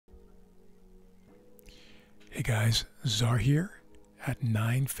Hey guys, Czar here at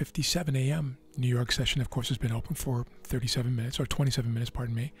 9:57 a.m. New York session, of course, has been open for 37 minutes, or 27 minutes,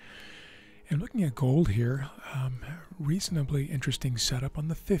 pardon me. And looking at gold here, reasonably interesting setup on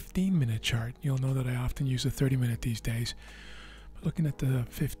the 15-minute chart. You'll know that I often use the 30-minute these days. But looking at the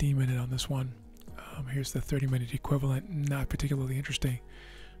 15-minute on this one, here's the 30-minute equivalent. Not particularly interesting,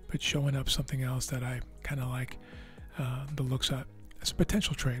 but showing up something else that I kind of like the looks at. It's a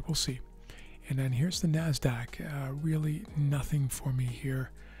potential trade. We'll see. And then here's the NASDAQ. Really nothing for me here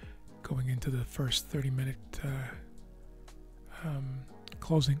going into the first 30-minute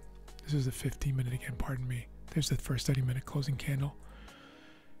closing. This is the 15-minute again, pardon me. There's the first 30-minute closing candle.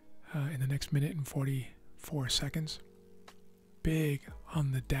 In the next minute and 44 seconds. Big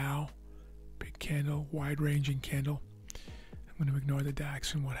on the Dow. Big candle, wide-ranging candle. I'm going to ignore the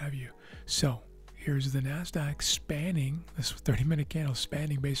DAX and what have you. So here's the NASDAQ spanning, this 30-minute candle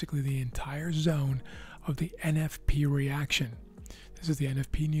spanning basically the entire zone of the NFP reaction. This is the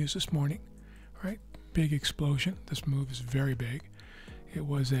NFP news this morning, right? Big explosion. This move is very big. It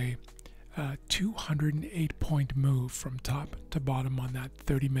was a 208-point move from top to bottom on that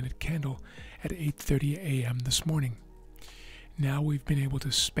 30-minute candle at 8:30 a.m. this morning. Now we've been able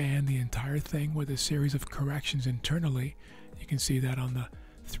to span the entire thing with a series of corrections internally. You can see that on the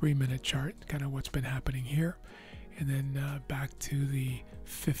 3-minute chart, kind of what's been happening here, and then back to the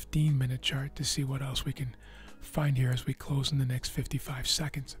 15-minute chart to see what else we can find here as we close in the next 55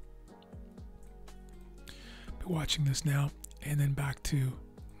 seconds. Be watching this now, and then back to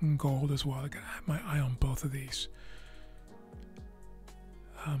gold as well. I gotta have my eye on both of these.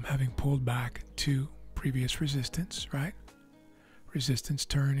 Having pulled back to previous resistance, right? Resistance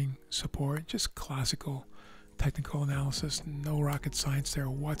turning, support, just classical technical analysis, no rocket science there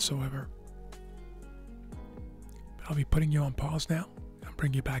whatsoever. I'll be putting you on pause now. I'll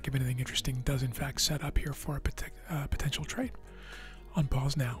bring you back if anything interesting does in fact set up here for a potential trade. On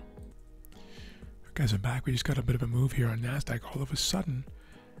pause now. Guys, I'm back. We just got a bit of a move here on NASDAQ all of a sudden,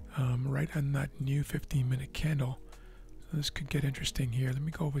 right on that new 15-minute candle. So this could get interesting here. Let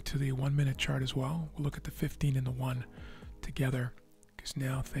me go over to the 1-minute chart as well. We'll look at the 15 and the 1 together, because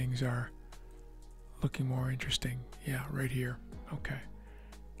now things are looking more interesting. Yeah, right here. Okay.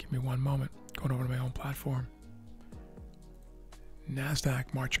 Give me one moment. Going over to my own platform.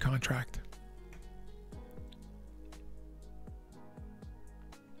 NASDAQ March contract.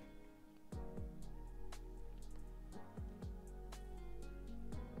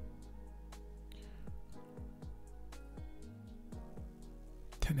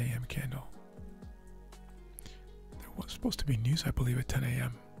 A.m. candle. There was supposed to be news, I believe, at 10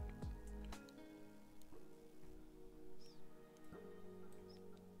 a.m.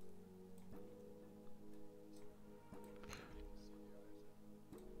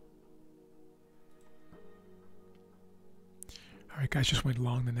 All right, guys, just went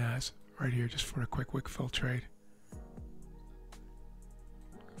long the NAS right here just for a quick wick fill trade.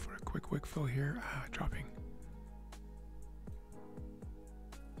 For a quick wick fill here, dropping.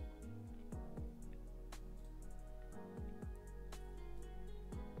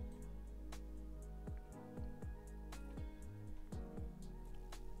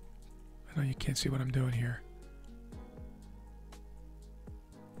 I know you can't see what I'm doing here.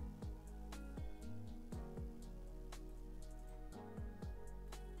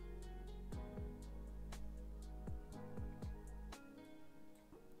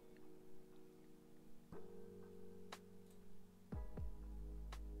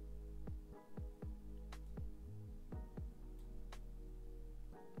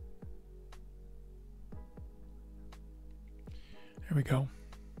 There we go.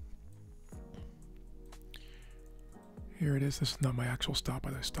 Here it is. This is not my actual stop,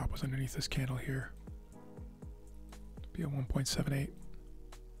 but the stop was underneath this candle here. It'll be a 1.78.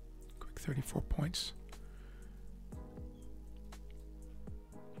 Quick 34 points.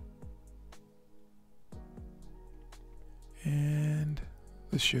 And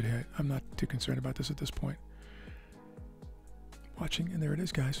this should hit. I'm not too concerned about this at this point. Watching, and there it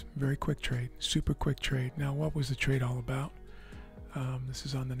is, guys. Very quick trade. Super quick trade. Now, what was the trade all about? This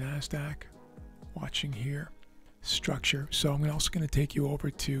is on the NASDAQ. Watching here. Structure. So I'm also going to take you over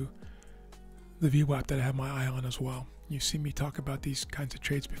to the VWAP that I have my eye on as well. You've seen me talk about these kinds of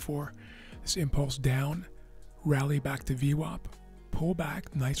trades before. This impulse down, rally back to VWAP, pull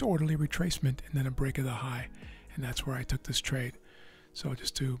back, nice orderly retracement, and then a break of the high. And that's where I took this trade. So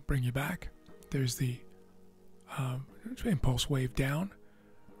just to bring you back, there's the impulse wave down,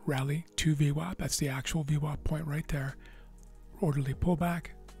 rally to VWAP. That's the actual VWAP point right there. Orderly pullback,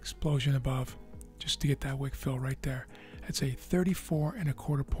 explosion above, just to get that wick fill right there. It's a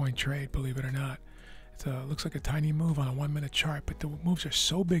 34.25 point trade, believe it or not. looks like a tiny move on a 1 minute chart, but the moves are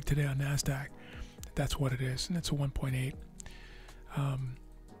so big today on NASDAQ. That's what it is, and it's a 1.8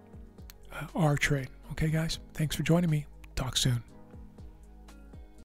 R trade. Okay, guys, thanks for joining me. Talk soon.